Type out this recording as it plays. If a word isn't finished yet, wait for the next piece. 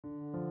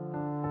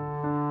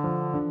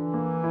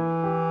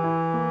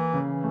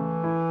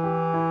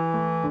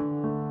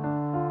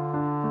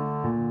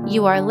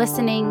You are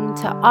listening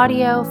to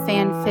Audio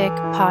Fanfic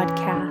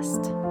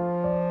Podcast.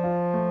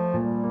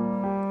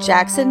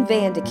 Jackson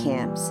Van de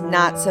Kamp's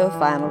Not So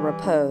Final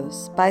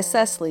Repose by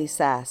Cecily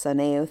Sass on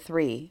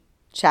AO3,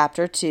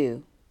 Chapter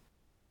 2.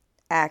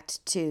 Act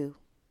 2.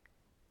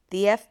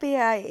 The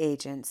FBI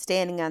agent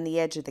standing on the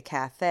edge of the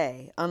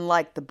cafe,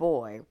 unlike the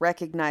boy,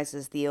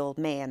 recognizes the old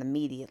man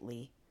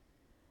immediately.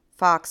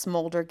 Fox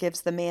Mulder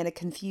gives the man a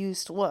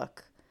confused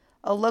look,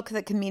 a look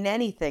that can mean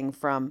anything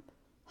from,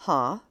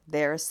 "Huh,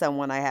 there is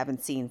someone I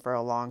haven't seen for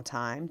a long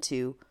time,"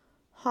 to,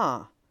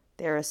 "Huh,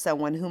 there is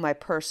someone whom I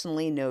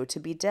personally know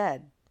to be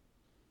dead."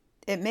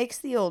 It makes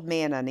the old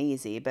man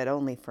uneasy, but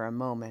only for a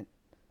moment.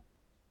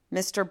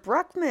 "Mr.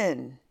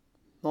 Bruckman,"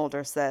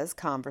 Mulder says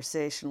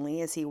conversationally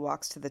as he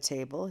walks to the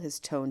table, his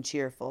tone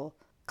cheerful.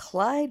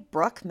 "Clyde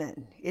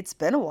Bruckman. It's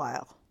been a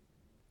while."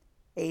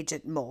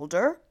 "Agent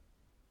Mulder?"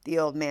 the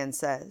old man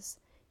says.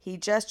 He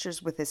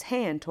gestures with his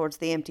hand towards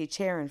the empty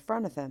chair in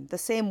front of him, the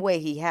same way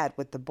he had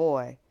with the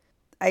boy.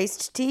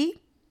 "Iced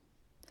tea?"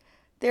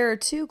 There are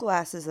 2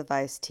 glasses of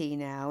iced tea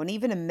now, and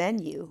even a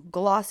menu,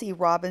 glossy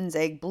robin's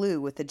egg blue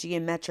with a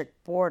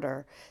geometric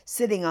border,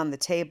 sitting on the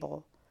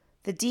table.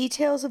 The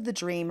details of the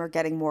dream are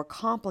getting more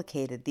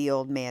complicated, the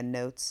old man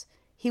notes.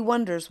 He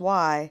wonders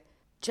why.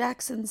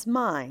 Jackson's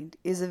mind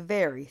is a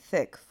very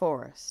thick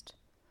forest.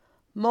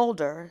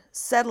 Mulder,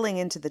 settling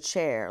into the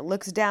chair,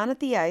 looks down at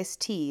the iced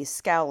tea,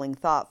 scowling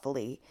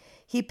thoughtfully.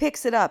 He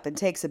picks it up and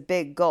takes a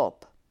big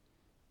gulp.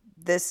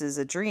 "This is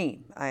a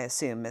dream, I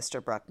assume,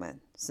 Mr. Bruckman,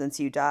 since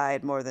you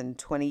died more than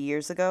 20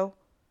 years ago?"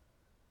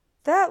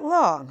 "That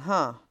long,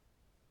 huh?"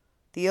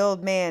 The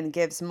old man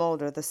gives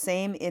Mulder the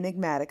same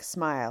enigmatic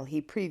smile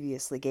he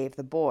previously gave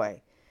the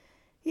boy.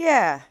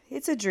 "Yeah,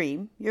 it's a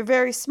dream. You're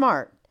very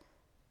smart."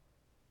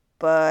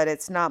 "But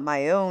it's not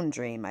my own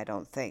dream, I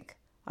don't think.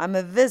 I'm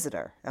a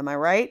visitor, am I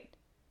right?"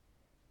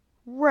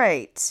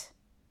 "Right,"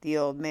 the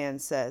old man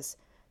says.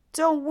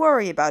 "Don't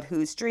worry about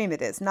whose dream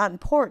it is. Not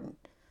important.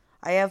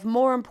 I have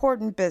more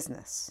important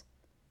business."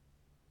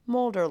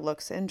 Mulder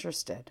looks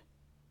interested.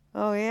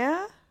 "Oh,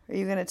 yeah? Are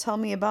you going to tell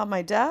me about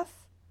my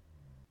death?"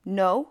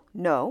 No.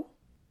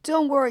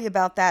 Don't worry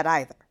about that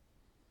either."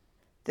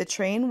 The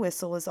train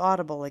whistle is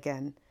audible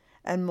again,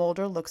 and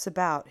Mulder looks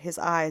about, his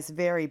eyes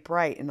very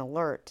bright and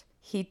alert.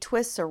 He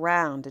twists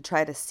around to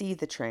try to see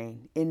the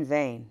train, in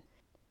vain.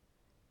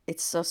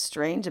 "It's so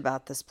strange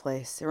about this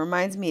place. It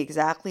reminds me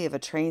exactly of a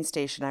train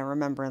station I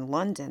remember in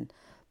London,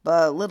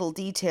 but little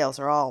details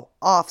are all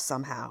off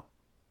somehow."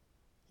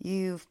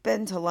 "You've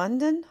been to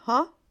London,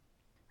 huh?"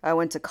 "I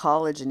went to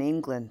college in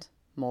England,"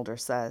 Mulder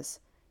says.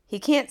 He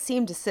can't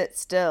seem to sit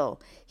still.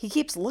 He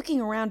keeps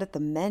looking around at the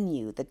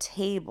menu, the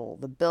table,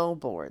 the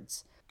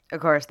billboards. Of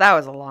course, that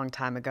was a long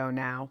time ago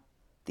now.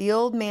 The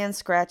old man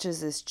scratches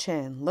his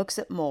chin, looks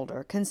at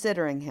Mulder,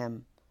 considering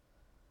him.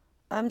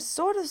 "I'm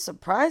sort of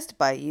surprised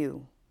by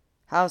you."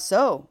 "How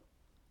so?"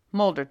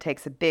 Mulder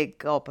takes a big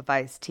gulp of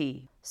iced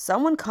tea.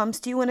 "Someone comes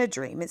to you in a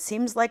dream. It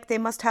seems like they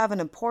must have an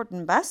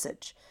important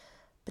message.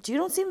 But you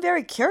don't seem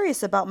very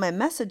curious about my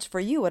message for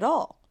you at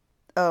all."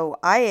 "Oh,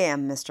 I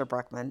am, Mr.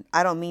 Bruckman.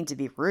 I don't mean to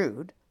be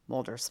rude,"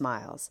 Mulder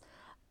smiles.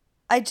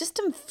 "I just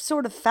am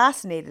sort of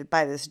fascinated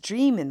by this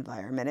dream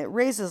environment. It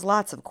raises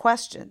lots of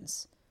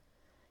questions."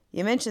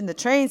 "You mentioned the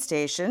train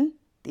station,"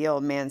 the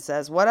old man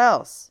says. "What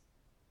else?"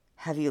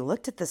 "Have you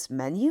looked at this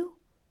menu?"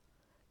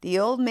 The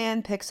old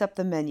man picks up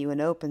the menu and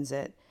opens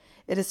it.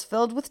 It is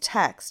filled with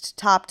text,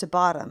 top to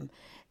bottom,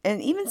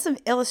 and even some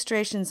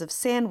illustrations of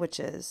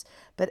sandwiches,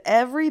 but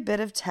every bit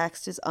of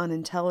text is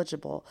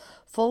unintelligible,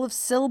 full of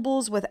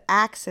syllables with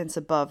accents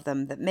above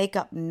them that make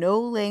up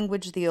no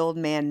language the old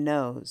man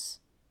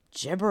knows.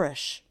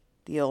 "Gibberish,"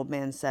 the old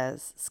man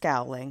says,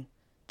 scowling.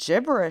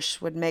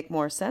 "Gibberish would make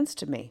more sense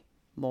to me,"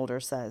 Mulder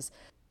says.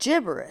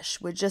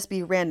 "Gibberish would just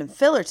be random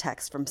filler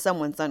text from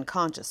someone's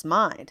unconscious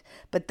mind.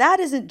 But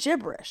that isn't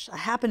gibberish. I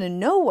happen to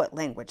know what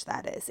language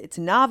that is. It's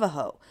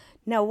Navajo.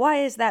 Now, why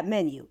is that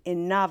menu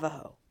in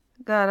Navajo?"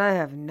 "God, I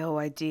have no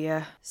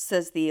idea,"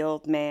 says the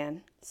old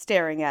man,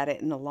 staring at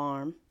it in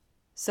alarm.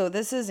 "So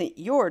this isn't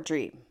your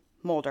dream?"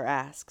 Mulder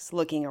asks,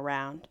 looking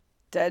around.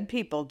 "Dead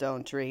people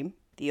don't dream,"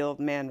 the old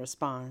man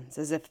responds,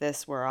 as if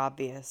this were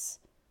obvious.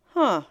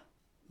 "Huh,"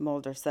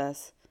 Mulder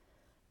says.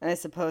 "I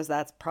suppose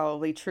that's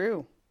probably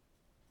true."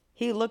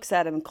 He looks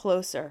at him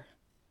closer.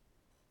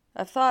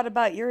 "I've thought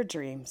about your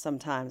dream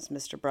sometimes,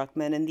 Mr.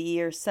 Bruckman, in the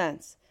years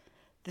since.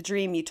 The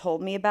dream you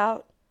told me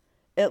about.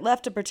 It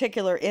left a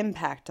particular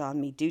impact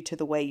on me due to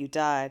the way you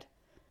died.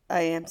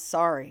 I am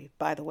sorry,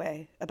 by the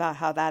way, about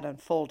how that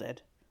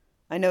unfolded.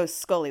 I know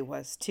Scully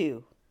was,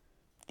 too."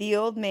 The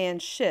old man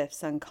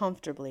shifts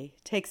uncomfortably,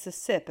 takes a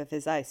sip of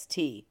his iced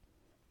tea.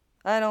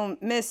 "I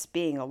don't miss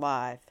being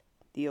alive,"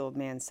 the old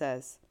man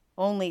says.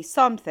 "Only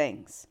some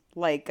things,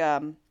 like,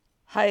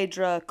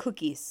 Hydra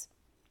cookies."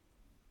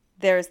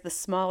 There is the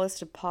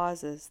smallest of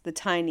pauses, the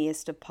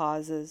tiniest of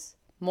pauses.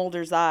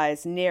 Mulder's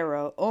eyes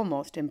narrow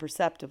almost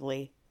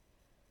imperceptibly.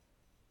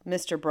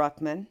 "Mr.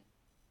 Bruckman,"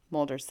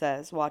 Mulder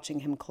says, watching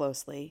him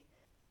closely,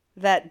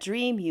 "that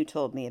dream you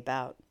told me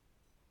about,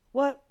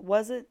 what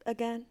was it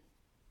again?"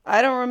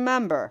 I don't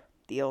remember,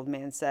 the old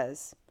man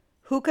says.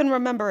 Who can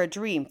remember a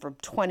dream from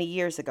 20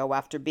 years ago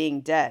after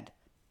being dead?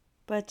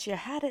 But you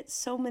had it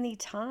so many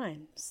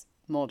times,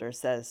 Mulder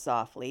says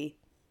softly.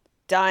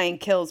 Dying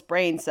kills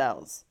brain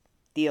cells,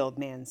 the old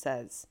man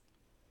says.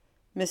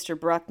 Mr.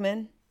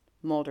 Bruckman,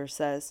 Mulder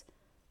says,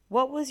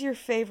 what was your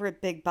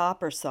favorite Big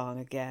Bopper song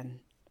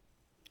again?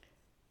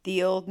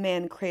 The old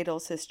man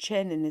cradles his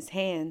chin in his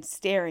hand,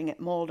 staring at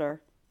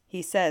Mulder.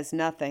 He says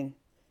nothing.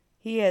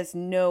 He has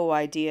no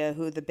idea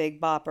who the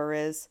Big Bopper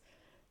is.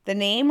 The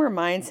name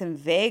reminds him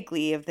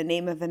vaguely of the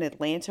name of an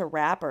Atlanta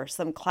rapper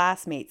some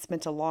classmates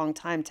spent a long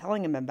time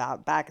telling him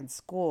about back in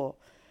school,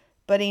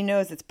 but he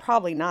knows it's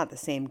probably not the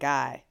same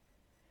guy.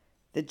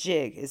 The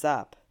jig is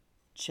up.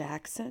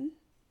 Jackson?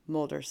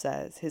 Mulder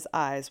says, his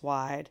eyes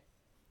wide.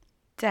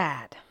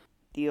 Dad,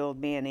 The old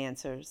man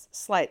answers,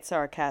 slight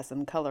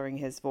sarcasm coloring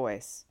his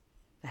voice.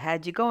 I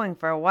had you going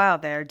for a while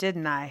there,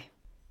 didn't I?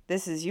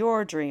 This is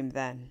your dream,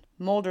 then.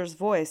 Mulder's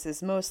voice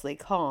is mostly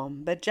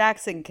calm, but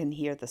Jackson can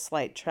hear the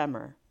slight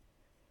tremor.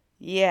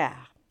 Yeah,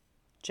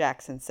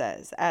 Jackson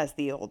says, as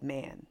the old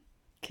man.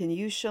 Can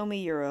you show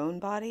me your own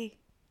body?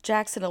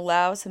 Jackson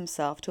allows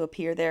himself to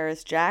appear there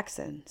as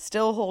Jackson,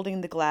 still holding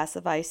the glass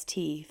of iced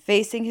tea,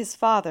 facing his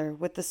father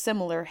with the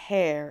similar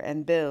hair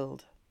and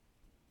build.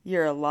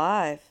 You're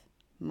alive,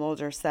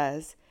 Mulder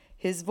says,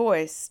 his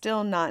voice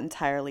still not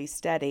entirely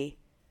steady.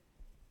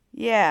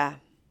 Yeah.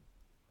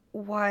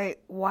 Why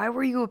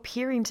were you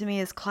appearing to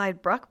me as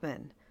Clyde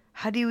Bruckman?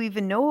 How do you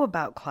even know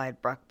about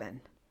Clyde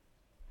Bruckman?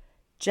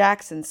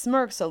 Jackson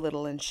smirks a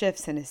little and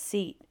shifts in his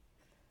seat.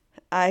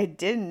 I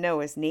didn't know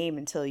his name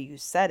until you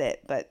said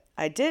it, but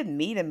I did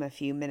meet him a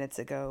few minutes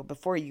ago,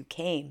 before you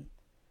came.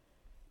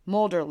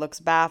 Mulder looks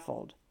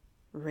baffled.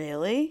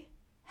 Really?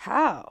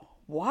 How?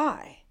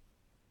 Why?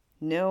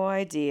 No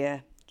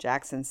idea,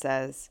 Jackson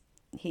says.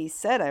 He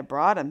said I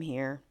brought him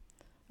here.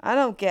 I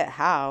don't get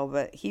how,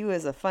 but he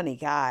was a funny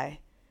guy.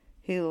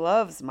 He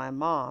loves my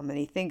mom, and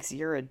he thinks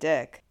you're a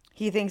dick.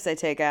 He thinks I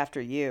take after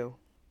you.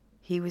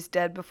 He was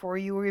dead before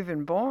you were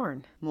even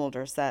born,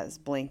 Mulder says,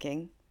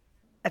 blinking.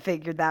 I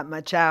figured that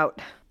much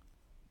out.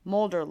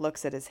 Mulder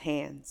looks at his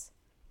hands.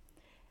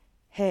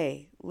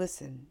 Hey,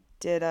 listen,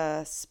 did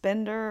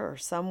Spender or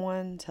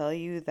someone tell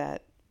you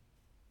that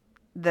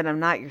I'm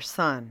not your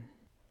son?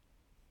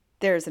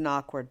 There's an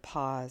awkward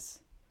pause.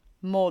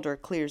 Mulder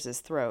clears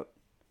his throat.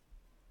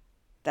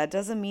 That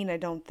doesn't mean I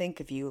don't think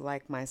of you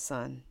like my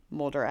son,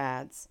 Mulder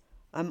adds.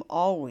 I'm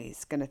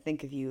always going to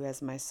think of you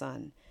as my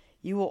son.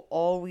 You will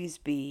always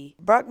be.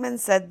 Bruckman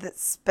said that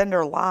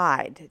Spender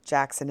lied,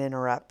 Jackson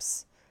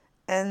interrupts.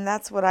 And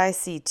that's what I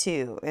see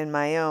too, in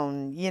my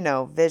own,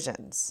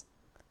 visions.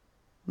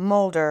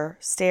 Mulder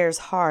stares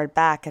hard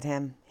back at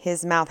him.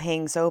 His mouth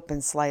hangs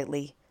open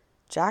slightly.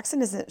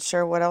 Jackson isn't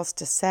sure what else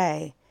to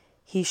say.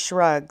 He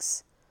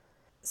shrugs.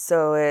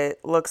 So it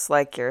looks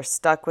like you're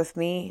stuck with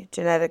me,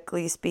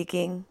 genetically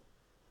speaking?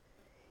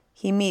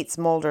 He meets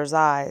Mulder's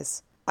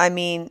eyes. I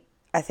mean,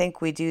 I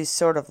think we do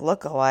sort of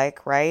look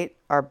alike, right?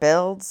 Our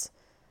builds?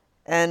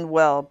 And,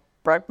 well,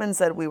 Bruckman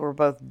said we were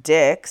both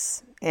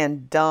dicks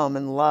and dumb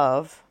in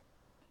love.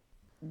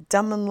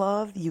 Dumb in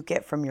love you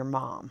get from your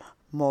mom,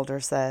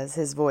 Mulder says,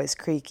 his voice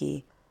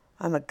creaky.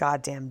 I'm a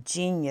goddamn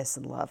genius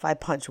in love. I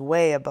punch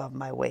way above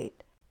my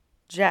weight.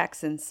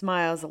 Jackson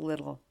smiles a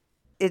little.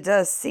 It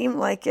does seem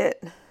like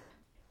it.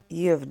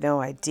 You have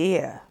no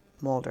idea,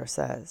 Mulder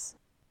says.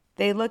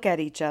 They look at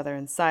each other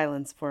in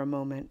silence for a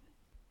moment.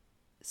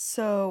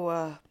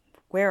 So,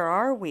 where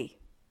are we?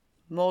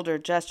 Mulder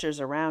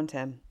gestures around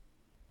him.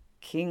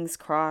 King's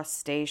Cross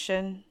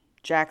Station,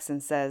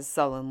 Jackson says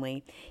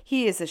sullenly.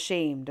 He is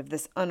ashamed of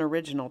this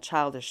unoriginal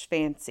childish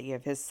fancy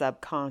of his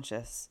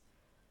subconscious.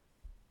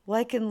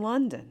 Like in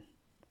London.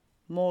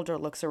 Mulder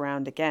looks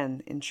around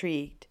again,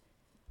 intrigued.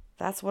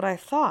 That's what I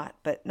thought,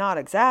 but not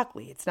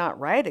exactly. It's not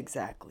right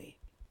exactly.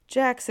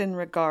 Jackson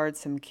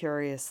regards him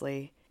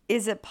curiously.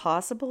 Is it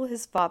possible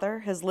his father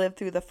has lived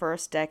through the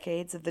first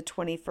decades of the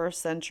 21st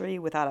century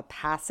without a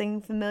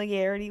passing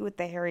familiarity with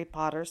the Harry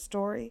Potter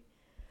story?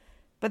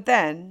 But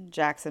then,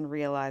 Jackson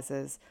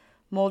realizes,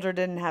 Mulder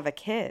didn't have a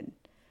kid.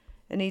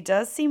 And he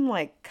does seem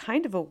like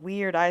kind of a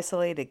weird,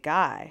 isolated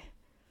guy.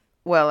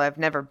 Well, I've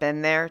never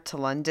been there, to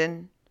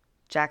London,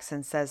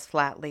 Jackson says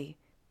flatly.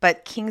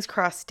 But King's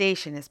Cross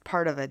Station is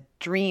part of a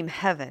dream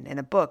heaven in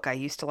a book I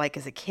used to like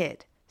as a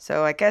kid.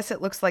 So I guess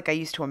it looks like I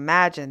used to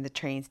imagine the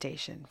train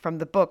station from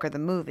the book or the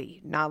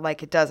movie, not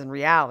like it does in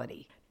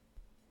reality.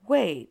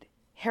 Wait,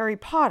 Harry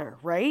Potter,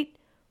 right?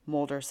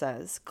 Mulder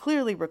says,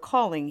 clearly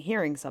recalling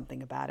hearing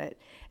something about it,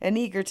 and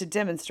eager to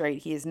demonstrate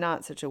he is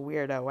not such a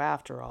weirdo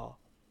after all.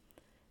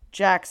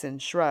 Jackson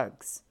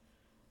shrugs.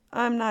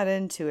 I'm not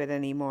into it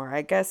anymore.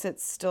 I guess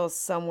it's still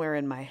somewhere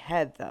in my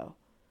head, though.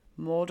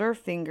 Mulder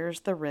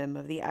fingers the rim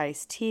of the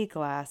iced tea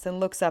glass and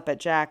looks up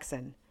at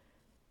Jackson.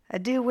 I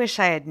do wish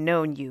I had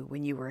known you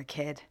when you were a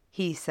kid,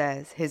 he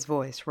says, his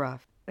voice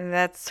rough.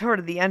 That's sort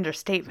of the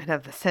understatement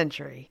of the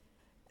century.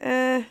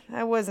 I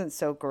wasn't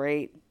so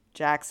great,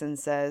 Jackson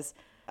says.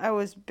 I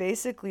was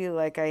basically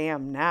like I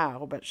am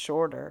now, but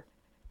shorter.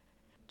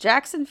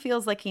 Jackson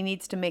feels like he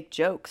needs to make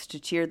jokes to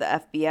cheer the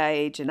FBI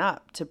agent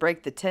up, to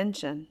break the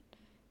tension.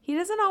 He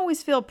doesn't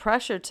always feel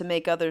pressure to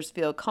make others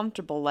feel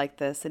comfortable like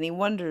this, and he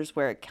wonders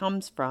where it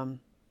comes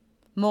from.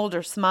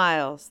 Mulder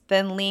smiles,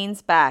 then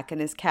leans back in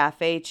his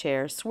cafe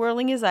chair,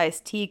 swirling his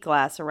iced tea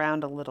glass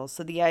around a little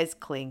so the ice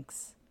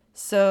clinks.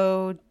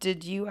 So,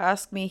 did you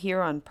ask me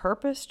here on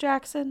purpose,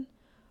 Jackson?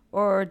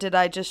 Or did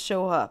I just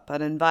show up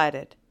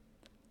uninvited?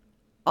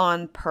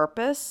 On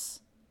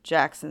purpose,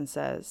 Jackson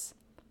says.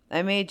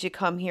 I made you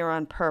come here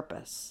on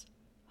purpose.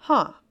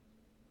 Huh,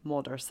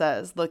 Mulder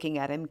says, looking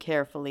at him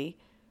carefully.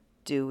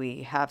 Do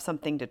we have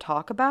something to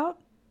talk about?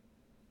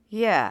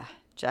 Yeah,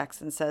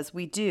 Jackson says,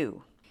 we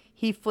do.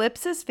 He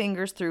flips his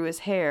fingers through his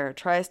hair,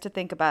 tries to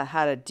think about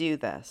how to do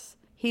this.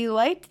 He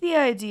liked the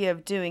idea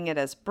of doing it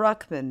as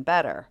Bruckman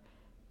better,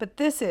 but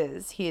this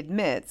is, he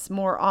admits,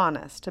 more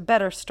honest, a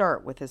better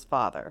start with his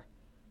father.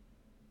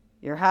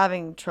 You're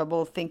having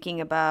trouble thinking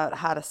about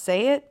how to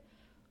say it?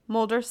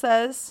 Mulder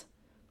says.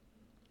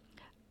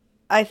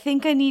 I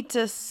think I need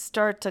to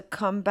start to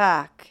come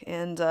back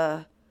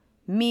and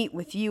meet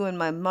with you and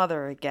my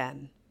mother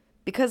again,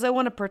 because I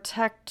want to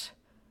protect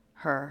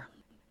her.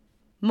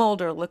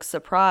 Mulder looks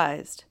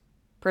surprised.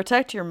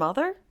 Protect your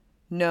mother?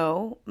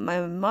 No,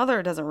 my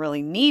mother doesn't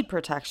really need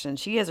protection.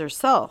 She is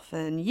herself,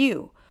 and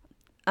you.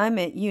 I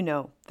meant,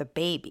 the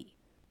baby.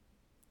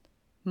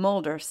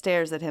 Mulder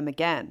stares at him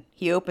again.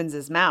 He opens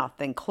his mouth,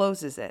 then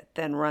closes it,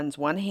 then runs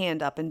one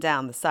hand up and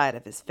down the side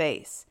of his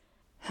face.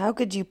 How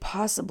could you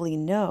possibly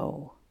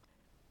know?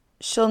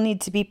 She'll need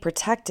to be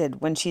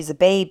protected when she's a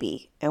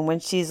baby and when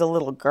she's a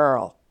little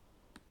girl.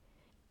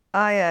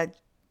 I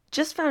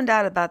just found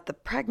out about the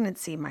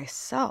pregnancy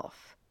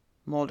myself,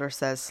 Mulder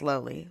says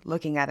slowly,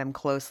 looking at him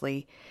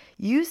closely.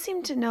 You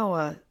seem to know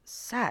a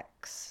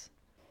sex.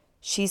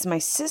 She's my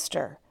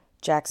sister,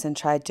 Jackson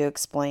tried to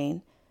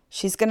explain.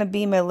 She's going to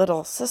be my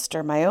little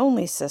sister, my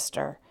only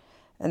sister.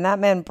 And that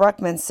man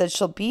Bruckman said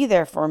she'll be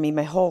there for me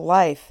my whole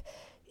life.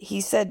 He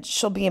said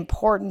she'll be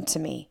important to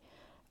me.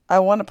 I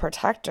want to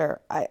protect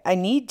her. I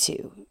need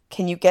to.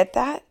 Can you get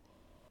that?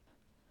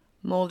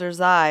 Mulder's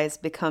eyes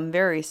become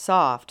very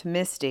soft,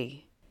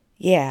 misty.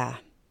 Yeah,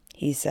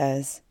 he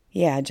says.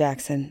 Yeah,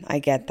 Jackson, I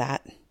get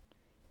that.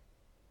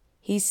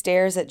 He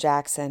stares at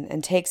Jackson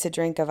and takes a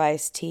drink of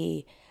iced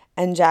tea,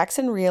 and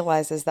Jackson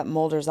realizes that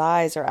Mulder's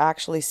eyes are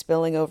actually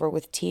spilling over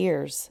with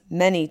tears,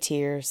 many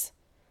tears.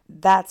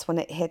 That's when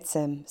it hits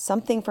him,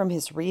 something from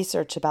his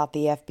research about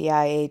the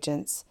FBI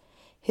agents.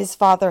 His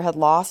father had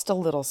lost a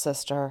little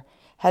sister,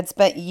 had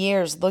spent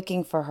years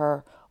looking for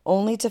her,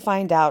 only to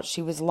find out she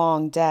was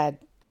long dead.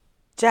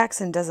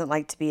 Jackson doesn't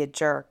like to be a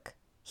jerk.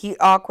 He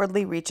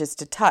awkwardly reaches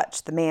to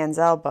touch the man's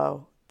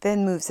elbow,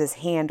 then moves his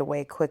hand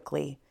away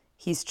quickly.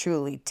 He's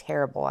truly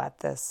terrible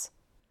at this.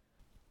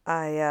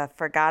 I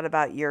forgot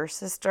about your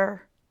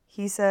sister,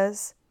 he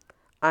says.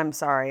 I'm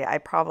sorry, I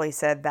probably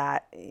said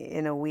that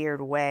in a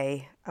weird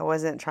way. I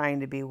wasn't trying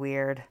to be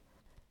weird.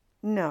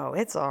 No,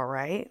 it's all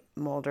right,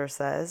 Mulder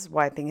says,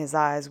 wiping his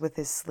eyes with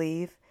his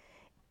sleeve.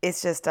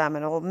 It's just I'm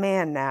an old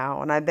man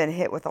now, and I've been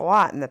hit with a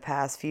lot in the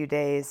past few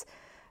days,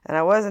 and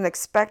I wasn't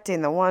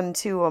expecting the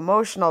 1-2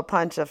 emotional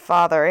punch of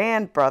father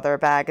and brother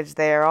baggage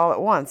there all at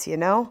once,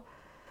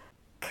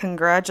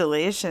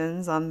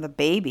 Congratulations on the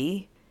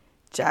baby,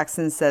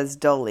 Jackson says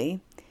dully.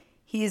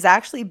 He is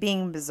actually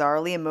being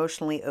bizarrely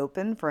emotionally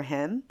open for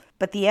him,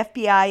 but the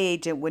FBI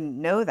agent wouldn't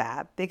know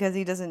that because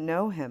he doesn't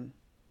know him.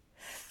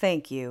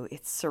 Thank you.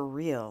 It's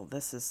surreal.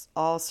 This is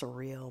all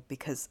surreal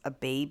because a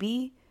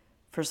baby?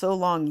 For so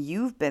long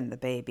you've been the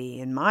baby,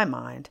 in my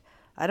mind.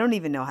 I don't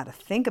even know how to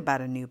think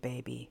about a new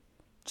baby.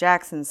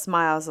 Jackson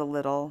smiles a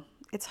little.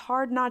 It's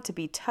hard not to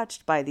be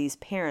touched by these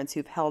parents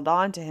who've held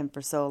on to him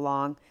for so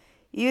long,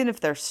 even if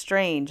they're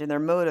strange and their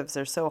motives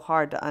are so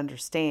hard to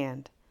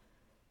understand.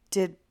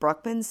 Did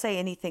Bruckman say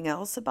anything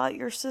else about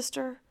your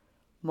sister?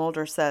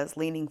 Mulder says,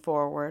 leaning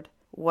forward.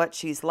 What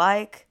she's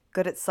like?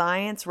 Good at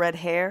science? Red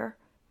hair?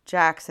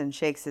 Jackson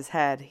shakes his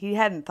head. He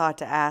hadn't thought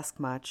to ask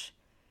much.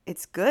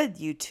 It's good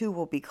you two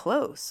will be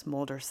close,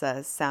 Mulder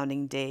says,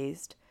 sounding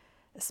dazed.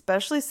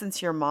 Especially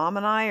since your mom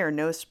and I are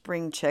no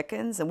spring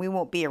chickens and we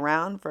won't be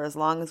around for as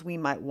long as we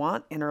might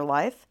want in her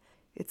life.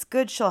 It's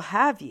good she'll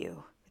have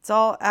you. It's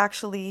all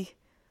actually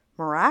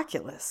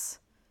miraculous.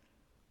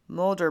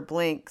 Mulder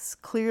blinks,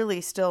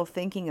 clearly still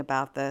thinking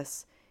about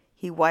this.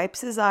 He wipes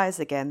his eyes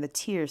again, the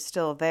tears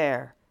still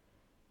there.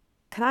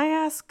 Can I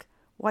ask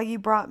why you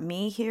brought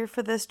me here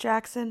for this,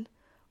 Jackson?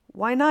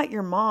 Why not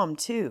your mom,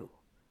 too?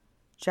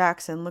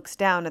 Jackson looks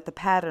down at the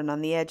pattern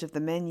on the edge of the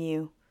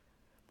menu.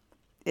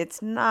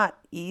 It's not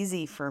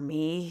easy for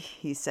me,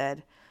 he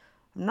said.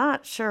 I'm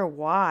not sure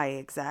why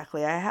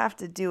exactly. I have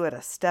to do it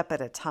a step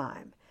at a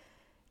time.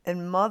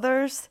 And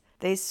mothers,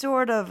 they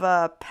sort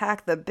of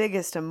pack the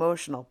biggest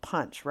emotional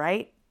punch,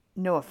 right?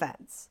 No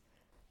offense.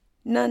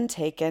 None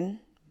taken,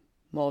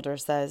 Mulder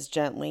says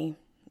gently.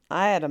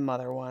 I had a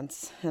mother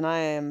once, and I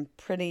am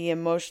pretty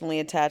emotionally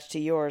attached to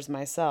yours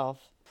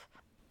myself.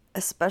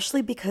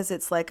 Especially because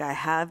it's like I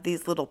have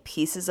these little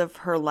pieces of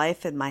her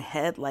life in my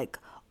head, like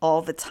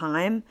all the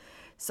time.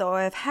 So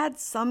I've had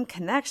some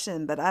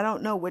connection, but I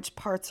don't know which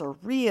parts are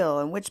real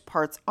and which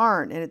parts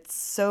aren't, and it's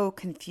so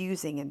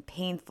confusing and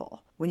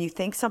painful. When you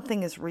think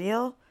something is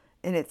real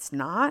and it's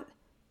not,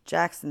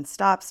 Jackson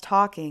stops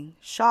talking,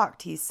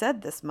 shocked he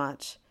said this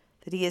much,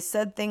 that he has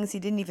said things he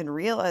didn't even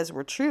realize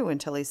were true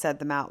until he said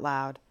them out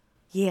loud.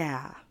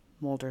 Yeah,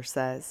 Mulder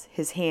says,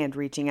 his hand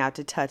reaching out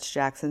to touch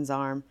Jackson's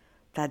arm.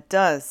 That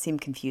does seem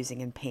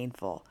confusing and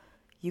painful.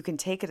 You can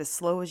take it as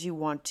slow as you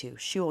want to.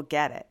 She will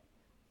get it.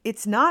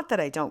 It's not that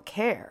I don't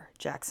care,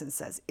 Jackson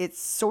says.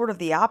 It's sort of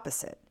the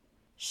opposite.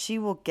 She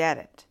will get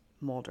it,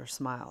 Mulder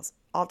smiles.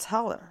 I'll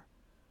tell her.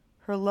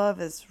 Her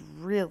love is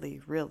really,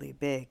 really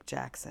big,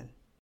 Jackson.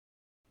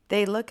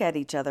 They look at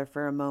each other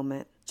for a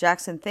moment.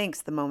 Jackson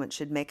thinks the moment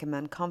should make him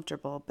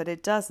uncomfortable, but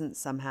it doesn't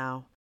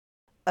somehow.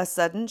 A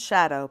sudden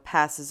shadow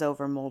passes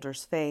over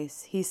Mulder's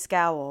face. He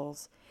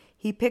scowls.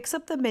 He picks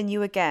up the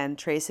menu again,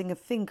 tracing a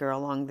finger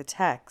along the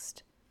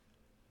text.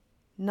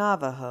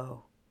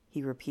 Navajo,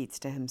 he repeats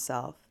to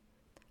himself.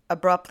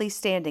 Abruptly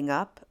standing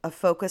up, a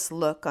focused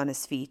look on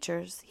his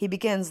features, he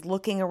begins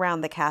looking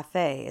around the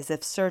cafe as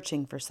if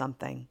searching for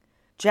something.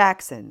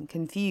 Jackson,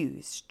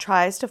 confused,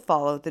 tries to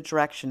follow the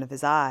direction of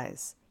his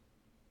eyes.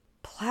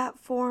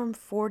 Platform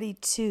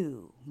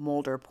 42,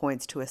 Mulder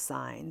points to a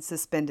sign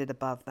suspended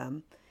above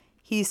them.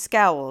 He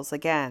scowls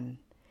again.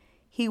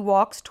 He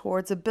walks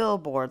towards a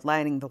billboard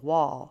lining the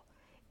wall.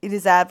 It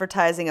is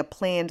advertising a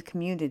planned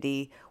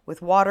community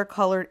with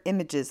watercolored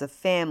images of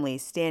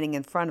families standing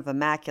in front of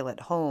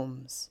immaculate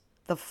homes.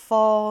 The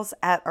Falls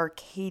at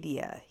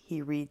Arcadia,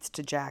 he reads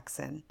to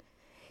Jackson.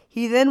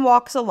 He then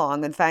walks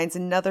along and finds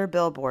another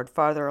billboard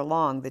farther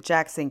along that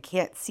Jackson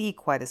can't see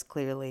quite as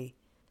clearly.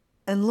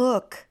 And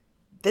look,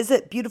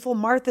 visit beautiful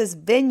Martha's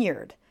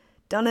Vineyard,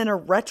 done in a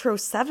retro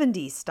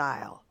 70s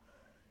style.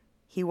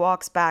 He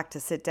walks back to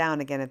sit down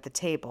again at the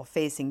table,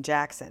 facing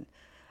Jackson.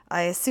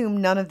 I assume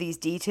none of these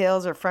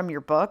details are from your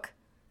book?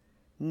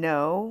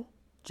 No,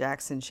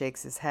 Jackson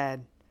shakes his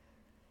head.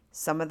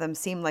 Some of them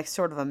seem like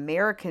sort of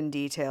American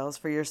details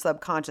for your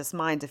subconscious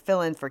mind to fill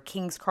in for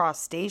King's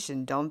Cross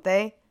Station, don't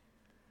they?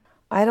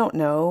 I don't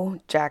know,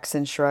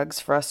 Jackson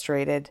shrugs,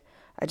 frustrated.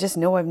 I just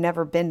know I've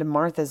never been to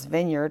Martha's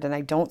Vineyard and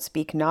I don't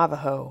speak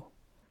Navajo.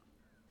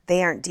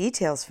 They aren't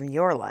details from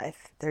your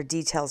life. They're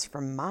details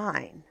from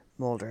mine,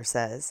 Mulder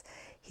says.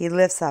 He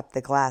lifts up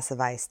the glass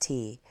of iced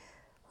tea.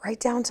 Right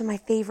down to my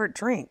favorite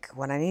drink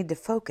when I need to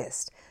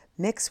focus,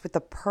 mixed with the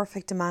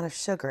perfect amount of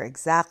sugar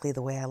exactly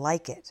the way I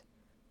like it.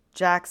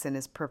 Jackson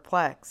is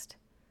perplexed.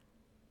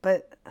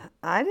 But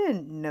I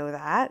didn't know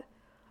that.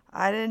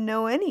 I didn't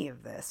know any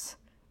of this.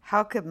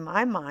 How could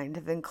my mind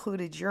have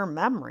included your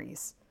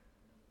memories?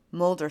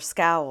 Mulder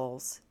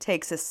scowls,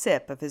 takes a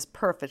sip of his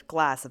perfect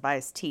glass of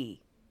iced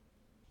tea.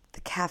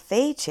 The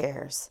cafe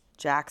chairs,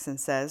 Jackson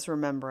says,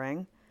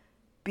 remembering.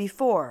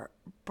 Before,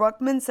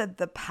 Bruckman said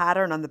the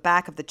pattern on the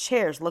back of the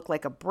chairs looked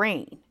like a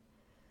brain.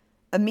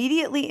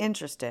 Immediately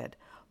interested,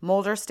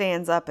 Mulder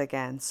stands up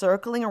again,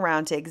 circling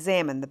around to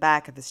examine the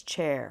back of his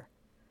chair.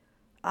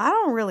 I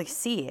don't really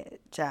see it,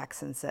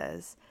 Jackson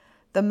says.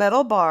 The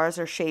metal bars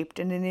are shaped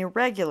in an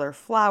irregular,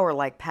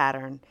 flower-like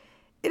pattern.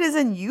 It is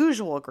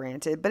unusual,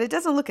 granted, but it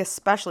doesn't look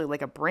especially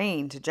like a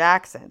brain to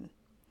Jackson.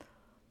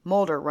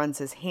 Mulder runs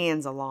his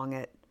hands along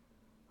it.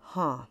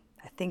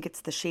 I think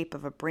it's the shape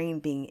of a brain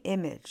being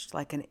imaged,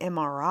 like an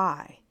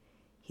MRI,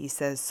 he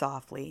says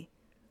softly.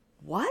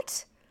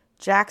 What?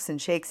 Jackson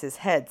shakes his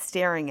head,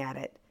 staring at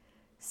it.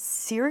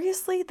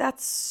 Seriously?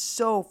 That's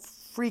so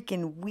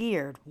freaking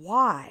weird.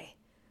 Why?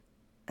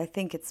 I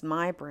think it's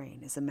my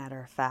brain, as a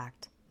matter of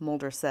fact,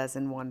 Mulder says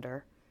in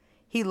wonder.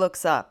 He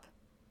looks up.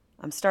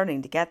 I'm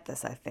starting to get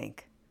this, I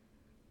think.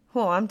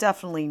 Well, I'm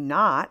definitely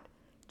not,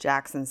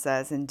 Jackson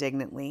says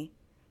indignantly.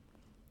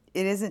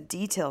 It isn't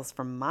details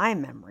from my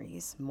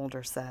memories,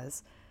 Mulder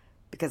says,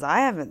 because I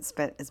haven't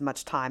spent as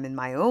much time in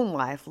my own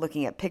life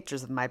looking at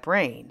pictures of my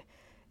brain,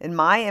 and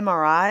my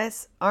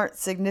MRIs aren't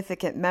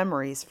significant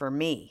memories for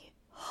me.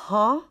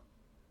 Huh?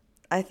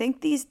 I think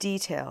these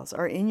details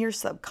are in your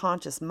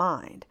subconscious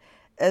mind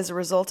as a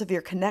result of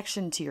your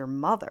connection to your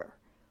mother,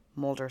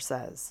 Mulder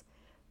says.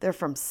 They're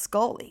from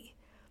Scully.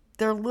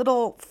 They're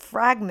little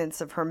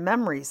fragments of her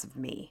memories of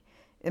me,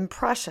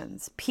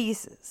 impressions,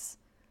 pieces.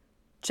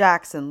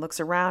 Jackson looks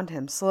around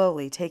him,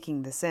 slowly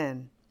taking this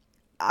in.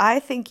 I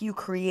think you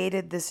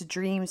created this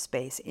dream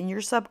space in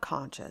your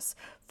subconscious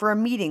for a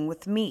meeting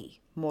with me,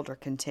 Mulder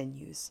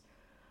continues.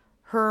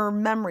 Her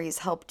memories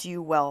helped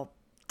you,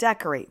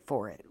 decorate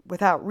for it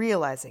without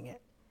realizing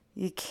it.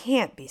 You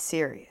can't be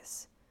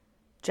serious.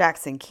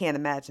 Jackson can't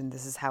imagine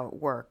this is how it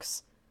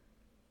works.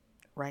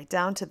 Right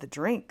down to the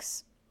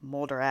drinks,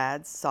 Mulder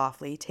adds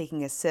softly,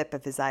 taking a sip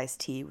of his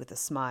iced tea with a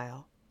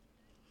smile.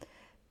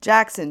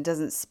 Jackson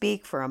doesn't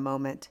speak for a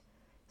moment.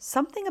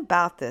 Something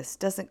about this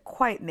doesn't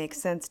quite make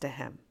sense to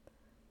him.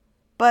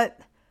 But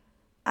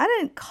I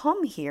didn't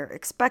come here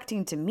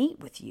expecting to meet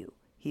with you,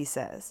 he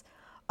says.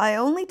 I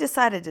only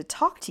decided to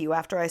talk to you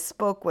after I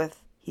spoke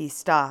with... He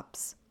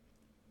stops.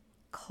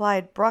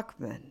 Clyde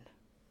Bruckman.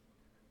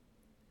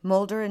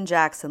 Mulder and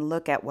Jackson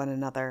look at one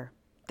another.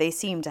 They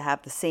seemed to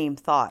have the same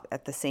thought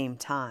at the same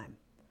time.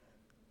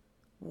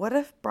 What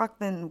if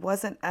Bruckman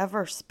wasn't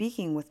ever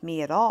speaking with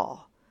me at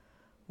all?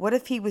 What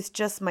if he was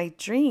just my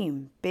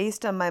dream,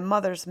 based on my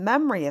mother's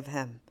memory of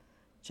him?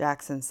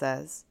 Jackson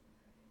says.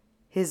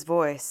 His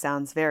voice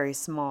sounds very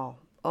small,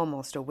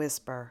 almost a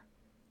whisper.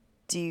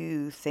 Do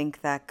you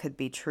think that could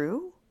be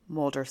true?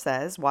 Mulder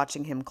says,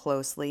 watching him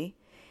closely.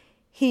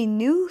 He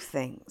knew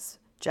things,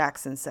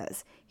 Jackson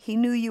says. He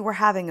knew you were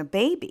having a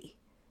baby.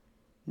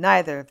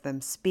 Neither of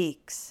them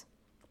speaks.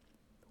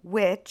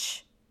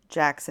 Which,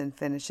 Jackson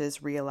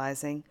finishes,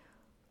 realizing,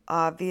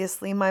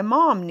 obviously my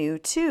mom knew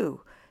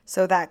too,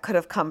 so that could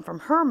have come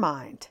from her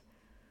mind.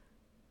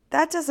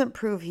 That doesn't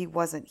prove he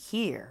wasn't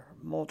here,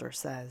 Mulder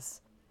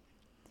says.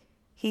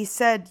 He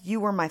said you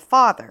were my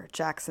father,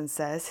 Jackson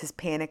says, his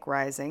panic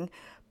rising,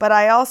 but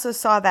I also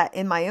saw that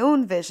in my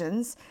own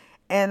visions,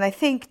 and I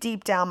think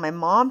deep down my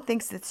mom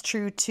thinks it's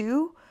true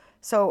too,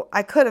 so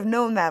I could have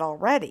known that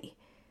already.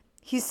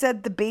 He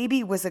said the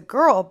baby was a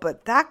girl,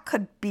 but that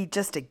could be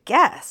just a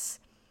guess.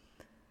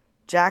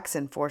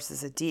 Jackson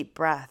forces a deep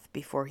breath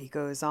before he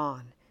goes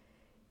on.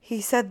 He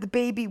said the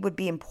baby would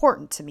be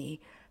important to me,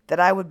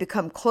 that I would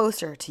become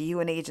closer to you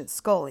and Agent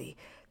Scully,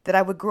 that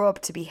I would grow up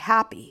to be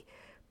happy,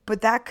 but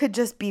that could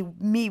just be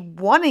me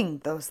wanting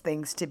those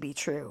things to be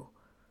true.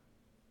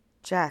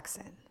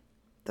 Jackson,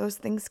 those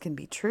things can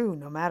be true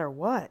no matter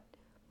what,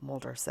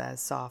 Mulder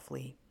says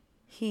softly.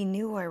 He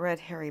knew I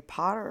read Harry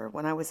Potter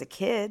when I was a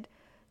kid,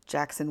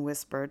 Jackson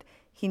whispered.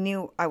 He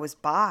knew I was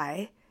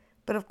bi,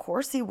 but of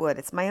course he would.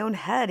 It's my own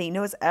head. He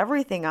knows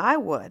everything I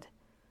would.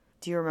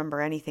 Do you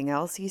remember anything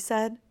else he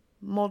said?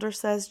 Mulder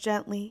says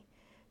gently.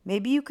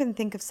 Maybe you can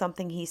think of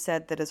something he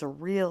said that is a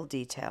real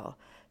detail,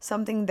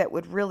 something that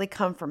would really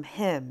come from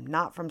him,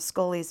 not from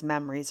Scully's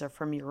memories or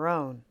from your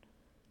own.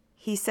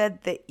 He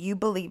said that you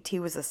believed he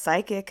was a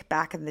psychic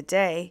back in the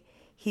day.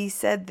 He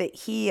said that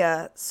he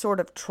sort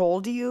of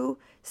trolled you,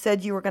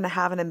 said you were going to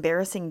have an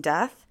embarrassing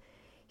death.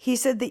 He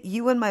said that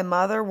you and my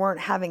mother weren't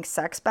having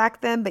sex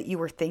back then, but you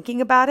were thinking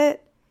about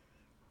it.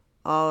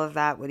 All of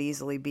that would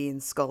easily be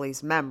in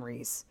Scully's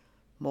memories,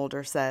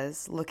 Mulder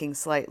says, looking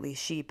slightly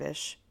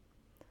sheepish.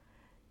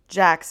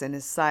 Jackson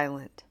is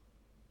silent.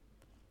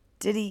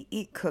 Did he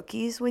eat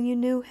cookies when you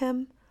knew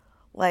him?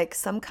 Like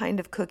some kind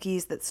of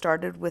cookies that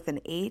started with an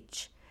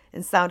H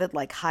and sounded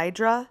like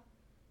Hydra?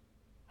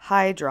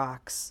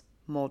 Hydrox,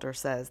 Mulder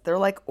says. They're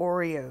like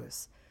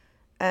Oreos.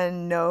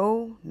 And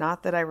no,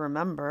 not that I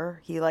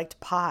remember. He liked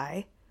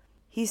pie.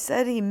 He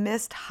said he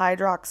missed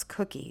Hydrox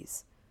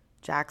cookies,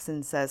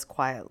 Jackson says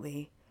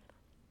quietly.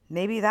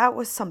 Maybe that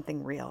was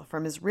something real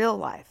from his real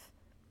life.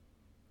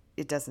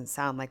 It doesn't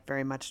sound like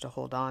very much to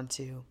hold on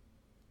to.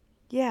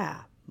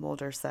 Yeah,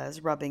 Mulder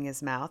says, rubbing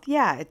his mouth.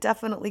 Yeah, it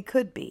definitely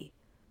could be.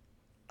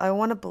 I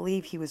want to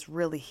believe he was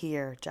really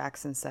here,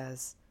 Jackson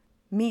says.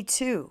 Me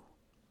too,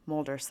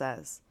 Mulder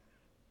says.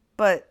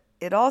 But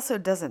it also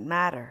doesn't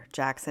matter,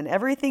 Jackson.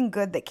 Everything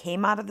good that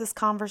came out of this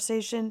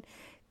conversation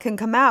can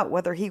come out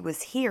whether he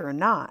was here or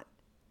not.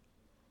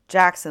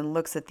 Jackson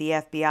looks at the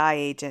FBI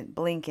agent,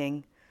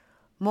 blinking.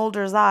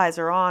 Mulder's eyes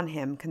are on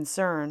him,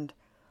 concerned.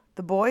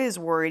 The boy is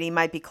worried he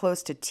might be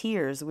close to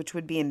tears, which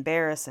would be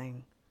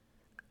embarrassing.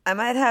 I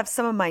might have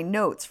some of my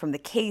notes from the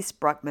case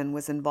Bruckman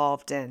was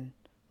involved in,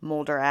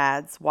 Mulder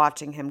adds,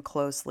 watching him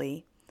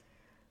closely.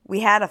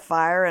 We had a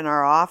fire in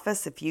our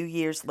office a few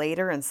years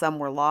later and some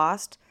were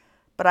lost,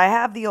 but I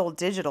have the old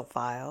digital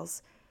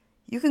files.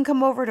 You can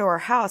come over to our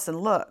house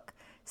and look,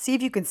 see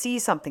if you can see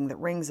something that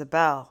rings a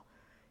bell.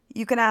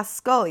 You can ask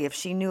Scully if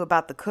she knew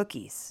about the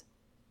cookies.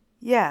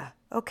 Yeah,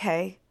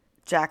 okay,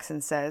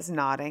 Jackson says,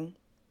 nodding.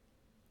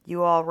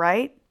 You all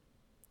right?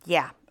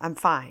 Yeah, I'm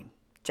fine,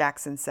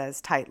 Jackson says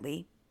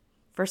tightly.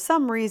 For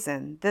some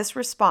reason, this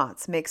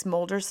response makes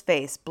Mulder's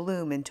face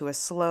bloom into a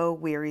slow,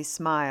 weary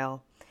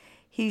smile.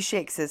 He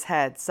shakes his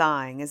head,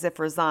 sighing, as if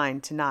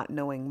resigned to not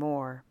knowing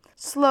more.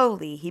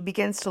 Slowly, he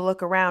begins to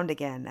look around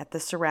again at the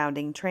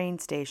surrounding train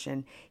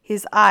station,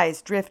 his eyes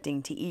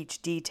drifting to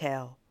each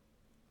detail.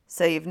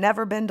 So you've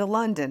never been to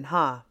London,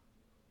 huh?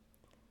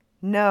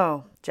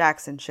 No,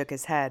 Jackson shook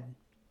his head.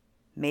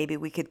 Maybe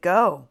we could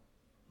go,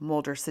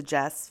 Mulder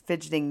suggests,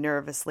 fidgeting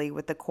nervously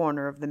with the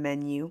corner of the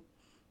menu.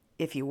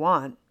 If you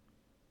want.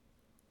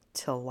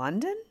 To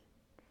London?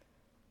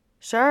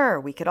 Sure,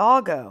 we could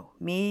all go.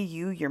 Me,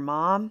 you, your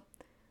mom.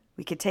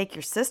 We could take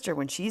your sister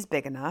when she's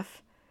big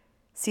enough.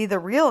 See the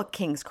real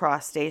King's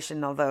Cross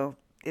station, although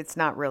it's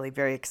not really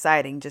very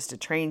exciting, just a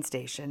train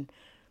station.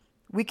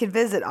 We could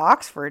visit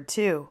Oxford,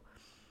 too.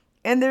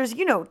 And there's,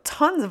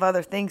 tons of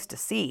other things to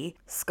see.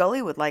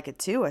 Scully would like it,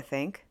 too, I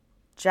think.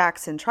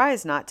 Jackson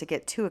tries not to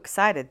get too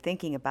excited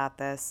thinking about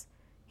this.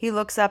 He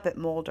looks up at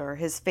Mulder,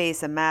 his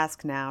face a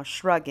mask now,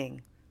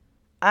 shrugging.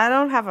 I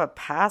don't have a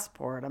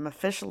passport. I'm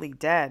officially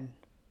dead.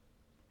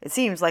 It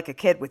seems like a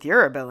kid with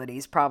your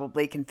abilities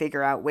probably can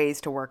figure out ways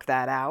to work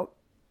that out.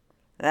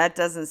 That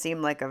doesn't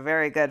seem like a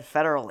very good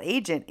federal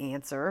agent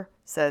answer,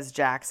 says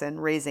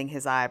Jackson, raising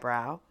his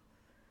eyebrow.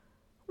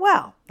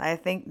 Well, I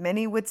think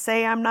many would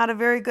say I'm not a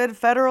very good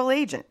federal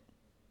agent.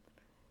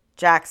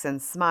 Jackson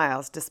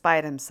smiles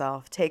despite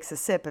himself, takes a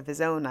sip of his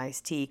own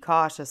iced tea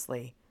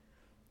cautiously.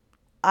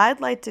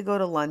 I'd like to go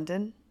to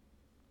London.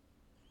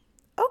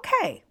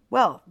 Okay,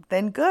 well,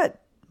 then good,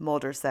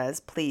 Mulder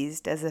says,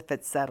 pleased as if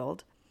it's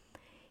settled.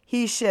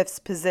 He shifts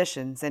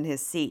positions in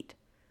his seat.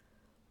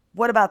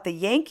 What about the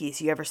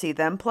Yankees? You ever see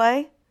them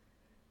play?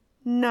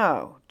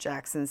 No,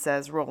 Jackson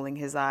says, rolling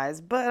his eyes,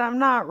 but I'm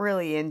not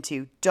really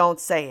into. Don't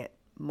say it,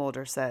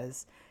 Mulder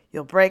says.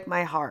 You'll break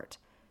my heart.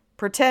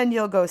 Pretend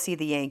you'll go see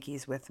the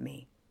Yankees with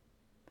me.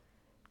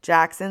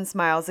 Jackson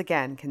smiles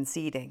again,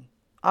 conceding.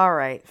 All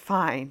right,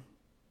 fine.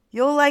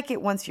 You'll like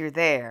it once you're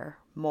there,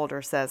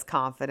 Mulder says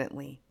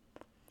confidently.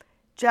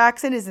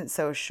 Jackson isn't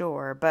so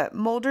sure, but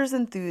Mulder's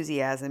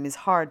enthusiasm is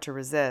hard to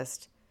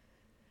resist.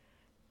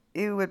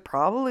 It would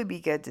probably be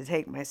good to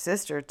take my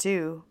sister,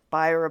 too.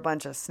 Buy her a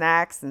bunch of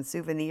snacks and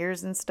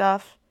souvenirs and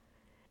stuff.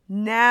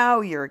 Now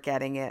you're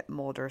getting it,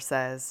 Mulder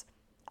says.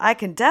 I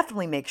can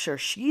definitely make sure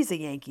she's a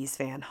Yankees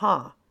fan,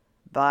 huh?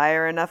 Buy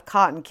her enough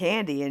cotton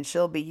candy and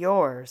she'll be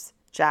yours,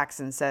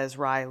 Jackson says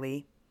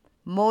wryly.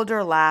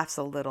 Mulder laughs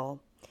a little.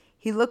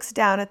 He looks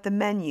down at the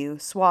menu,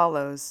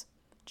 swallows.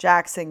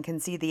 Jackson can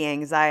see the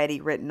anxiety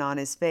written on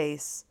his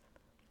face.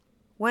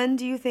 When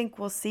do you think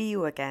we'll see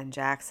you again,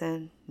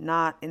 Jackson?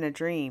 Not in a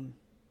dream.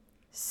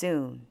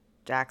 Soon,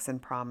 Jackson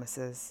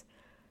promises.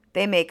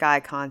 They make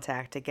eye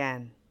contact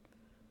again.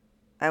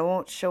 I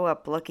won't show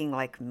up looking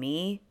like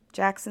me,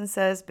 Jackson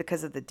says,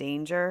 because of the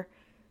danger,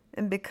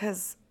 and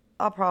because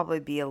I'll probably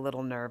be a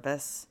little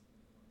nervous.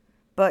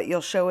 But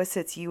you'll show us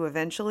it's you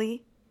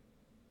eventually?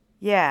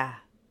 Yeah.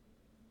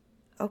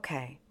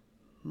 Okay,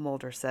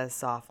 Mulder says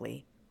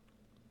softly.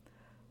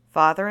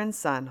 Father and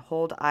son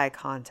hold eye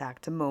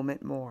contact a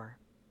moment more.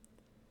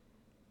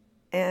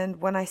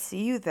 And when I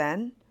see you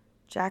then,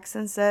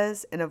 Jackson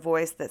says in a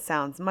voice that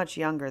sounds much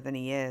younger than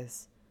he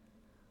is,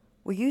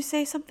 will you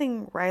say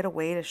something right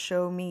away to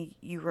show me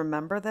you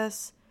remember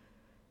this?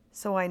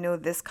 So I know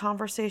this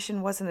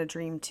conversation wasn't a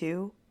dream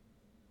too?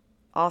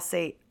 I'll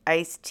say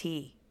iced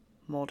tea,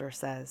 Mulder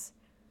says.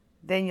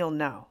 Then you'll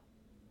know.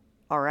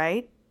 All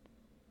right?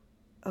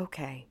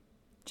 Okay,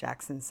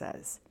 Jackson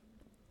says.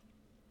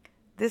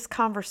 This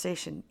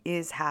conversation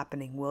is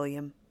happening,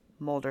 William,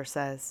 Mulder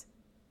says.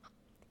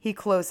 He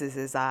closes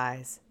his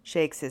eyes,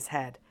 shakes his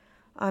head.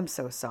 I'm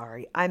so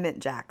sorry. I meant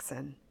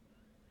Jackson.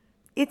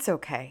 It's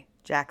okay,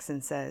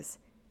 Jackson says.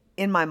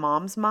 In my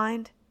mom's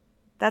mind,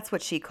 that's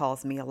what she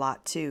calls me a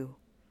lot, too.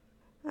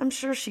 I'm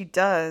sure she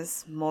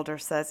does, Mulder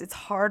says. It's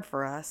hard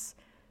for us.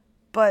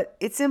 But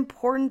it's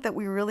important that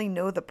we really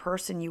know the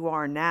person you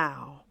are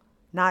now,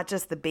 not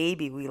just the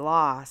baby we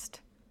lost.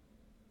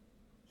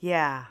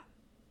 Yeah.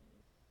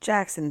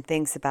 Jackson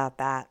thinks about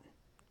that.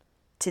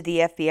 To the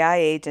FBI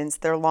agents,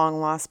 their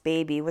long-lost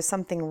baby was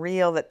something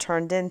real that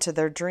turned into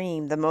their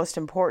dream, the most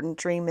important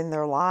dream in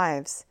their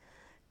lives,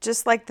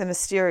 just like the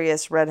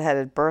mysterious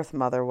red-headed birth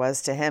mother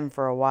was to him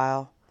for a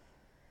while.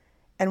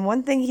 And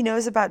one thing he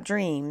knows about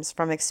dreams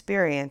from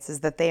experience is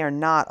that they are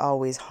not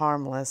always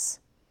harmless.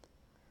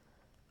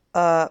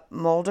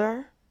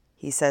 Mulder,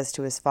 he says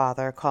to his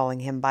father,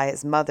 calling him by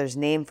his mother's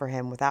name for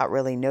him without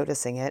really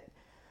noticing it.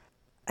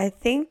 I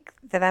think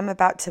that I'm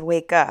about to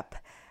wake up.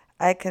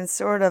 I can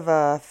sort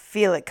of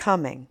feel it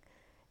coming.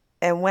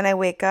 And when I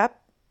wake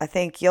up, I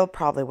think you'll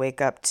probably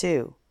wake up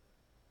too.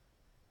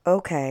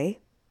 Okay,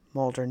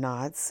 Mulder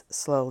nods,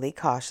 slowly,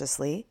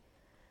 cautiously.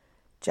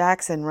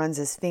 Jackson runs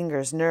his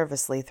fingers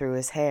nervously through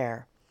his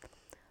hair.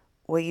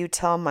 Will you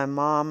tell my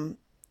mom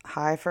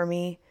hi for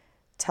me?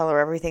 Tell her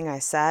everything I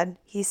said,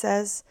 he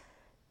says.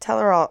 Tell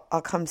her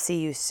I'll come see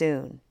you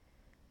soon.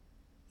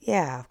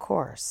 Yeah, of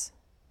course.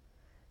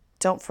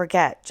 Don't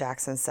forget,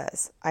 Jackson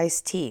says.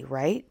 Iced tea,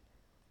 right?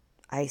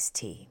 Iced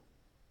tea.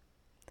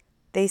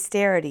 They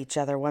stare at each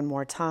other one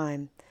more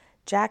time.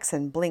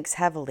 Jackson blinks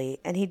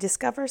heavily, and he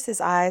discovers his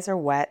eyes are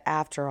wet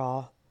after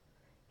all.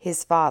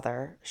 His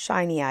father,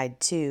 shiny-eyed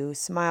too,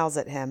 smiles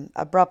at him,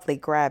 abruptly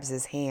grabs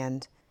his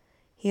hand.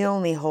 He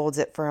only holds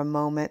it for a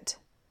moment.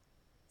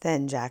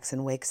 Then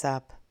Jackson wakes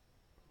up.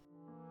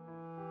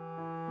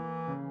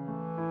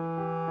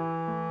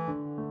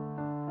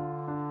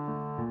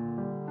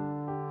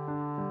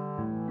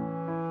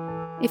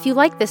 If you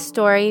like this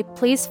story,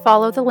 please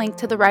follow the link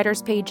to the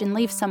writer's page and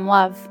leave some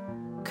love.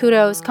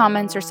 Kudos,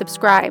 comments, or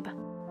subscribe.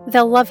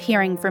 They'll love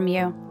hearing from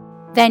you.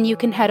 Then you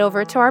can head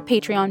over to our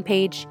Patreon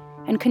page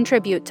and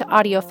contribute to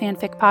Audio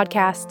Fanfic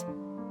Podcast.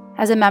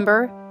 As a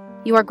member,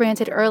 you are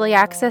granted early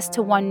access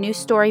to one new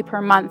story per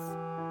month.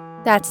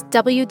 That's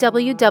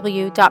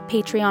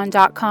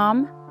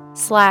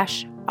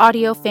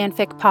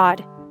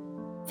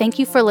www.patreon.com/audiofanficpod. Thank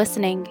you for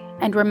listening,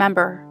 and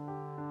remember,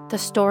 the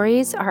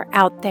stories are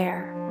out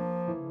there.